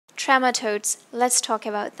Trematodes, let's talk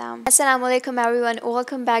about them. Assalamualaikum everyone,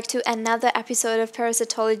 welcome back to another episode of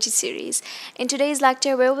Parasitology series. In today's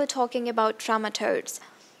lecture, we will be talking about trematodes.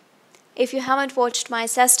 If you haven't watched my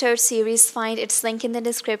Cestode series, find its link in the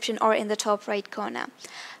description or in the top right corner.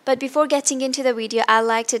 But before getting into the video, I'd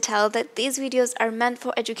like to tell that these videos are meant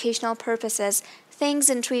for educational purposes.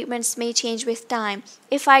 Things and treatments may change with time.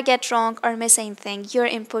 If I get wrong or miss anything, your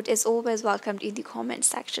input is always welcomed in the comment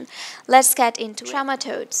section. Let's get into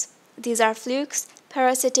Trematodes. These are flukes,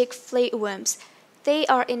 parasitic flatworms. They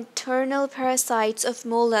are internal parasites of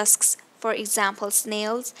mollusks, for example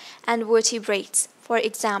snails, and vertebrates, for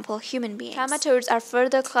example human beings. Trematodes are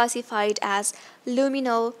further classified as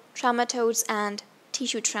luminal trematodes and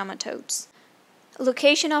tissue trematodes.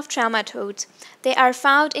 Location of trematodes. They are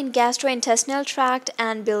found in gastrointestinal tract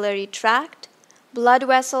and biliary tract, blood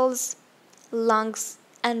vessels, lungs,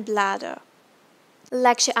 and bladder.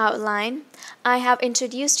 Lecture outline. I have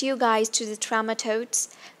introduced you guys to the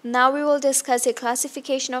trematodes. Now we will discuss a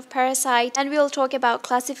classification of parasites, and we will talk about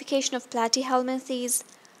classification of Platyhelminthes,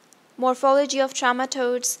 morphology of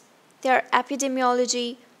trematodes, their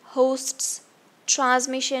epidemiology, hosts,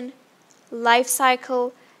 transmission, life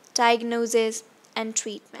cycle, diagnosis, and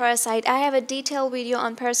treatment. Parasite. I have a detailed video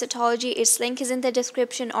on parasitology. Its link is in the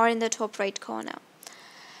description or in the top right corner.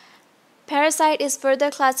 Parasite is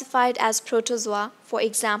further classified as protozoa, for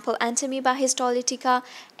example Entamoeba histolytica,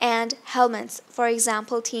 and helminths, for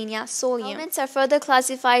example Taenia solium. Helminths are further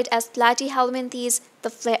classified as Platyhelminthes, the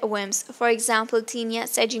flatworms, for example Taenia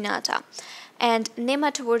saginata, and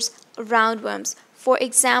nematodes, roundworms, for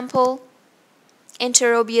example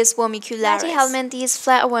Enterobius vermicularis. Platyhelminthes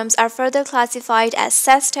flatworms are further classified as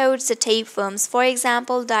cestodes, the tapeworms, for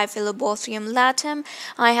example Diphyllobothrium latum.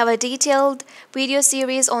 I have a detailed video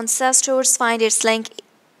series on cestodes, find its link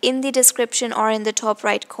in the description or in the top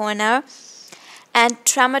right corner. And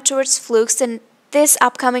Trematodes flukes, and this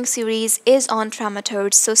upcoming series is on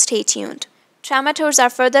trematodes, so stay tuned. Trematodes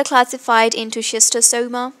are further classified into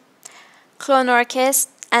Schistosoma, Clonorchis,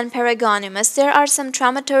 and Paragonimus. There are some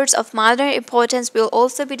trematodes of minor importance. We will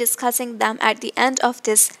also be discussing them at the end of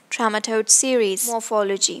this trematode series.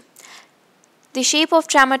 Morphology. The shape of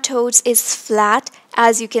trematodes is flat,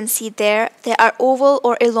 as you can see there. They are oval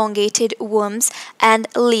or elongated worms and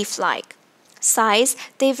leaf-like. Size.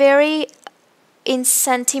 They vary in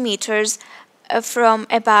centimeters from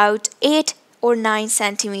about 8 or 9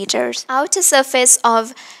 centimeters. Outer surface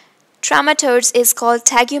of trematodes is called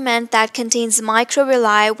tegument, that contains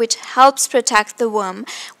microvilli which helps protect the worm,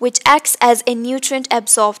 which acts as a nutrient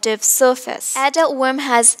absorptive surface. Adult worm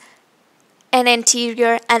has an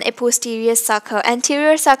anterior and a posterior sucker.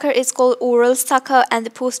 Anterior sucker is called oral sucker and the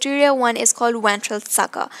posterior one is called ventral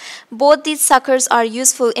sucker. Both these suckers are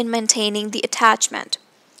useful in maintaining the attachment.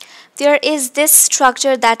 There is this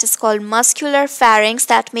structure that is called muscular pharynx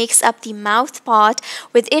that makes up the mouth part.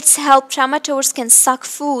 With its help, trematodes can suck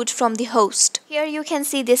food from the host. Here you can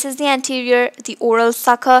see this is the anterior, the oral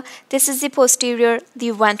sucker. This is the posterior, the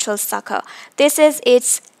ventral sucker. This is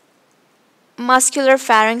its muscular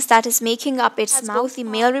pharynx that is making up its mouth. Both the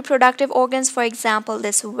male reproductive organs, for example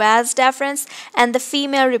this vas deferens, and the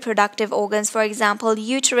female reproductive organs, for example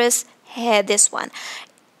uterus, hair, this one.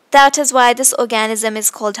 That is why this organism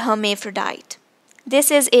is called hermaphrodite.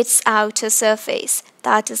 This is its outer surface.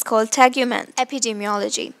 That is called tegument.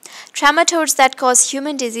 Epidemiology. Trematodes that cause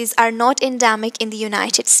human disease are not endemic in the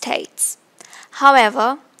United States.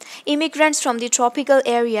 However, immigrants from the tropical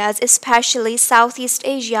areas, especially Southeast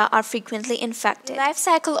Asia, are frequently infected. The life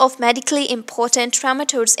cycle of medically important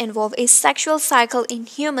trematodes involve a sexual cycle in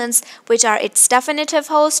humans, which are its definitive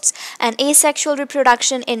hosts, and asexual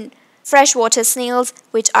reproduction in freshwater snails,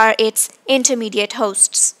 which are its intermediate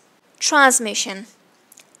hosts. Transmission.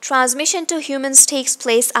 Transmission to humans takes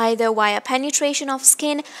place either via penetration of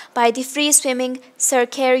skin by the free-swimming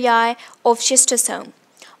cercariae of schistosome,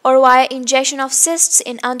 or via ingestion of cysts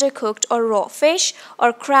in undercooked or raw fish,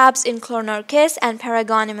 or crabs in Clonorchis and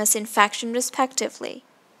Paragonimus infection respectively.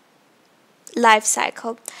 Life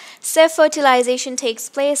cycle. Self-fertilization takes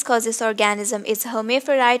place because this organism is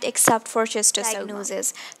hermaphrodite except for schistosome.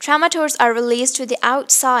 Diagnosis. Trematodes are released to the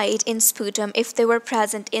outside in sputum if they were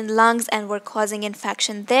present in lungs and were causing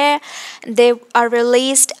infection there. They are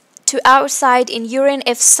released to outside in urine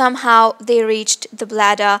if somehow they reached the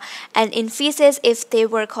bladder, and in feces if they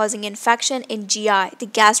were causing infection in GI, the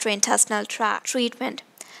gastrointestinal tract. Treatment.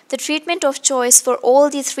 The treatment of choice for all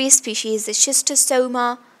the three species, the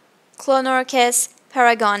Schistosoma, Clonorchis,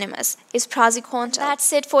 Paragonimus, is praziquantel.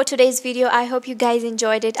 That's it for today's video. I hope you guys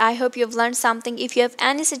enjoyed it. I hope you've learned something. If you have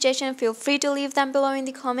any suggestion, feel free to leave them below in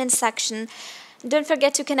the comment section. Don't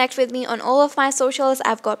forget to connect with me on all of my socials.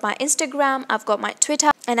 I've got my Instagram, I've got my Twitter,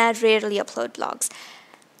 and I rarely upload blogs.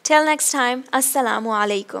 Till next time,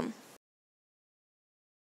 Assalamualaikum.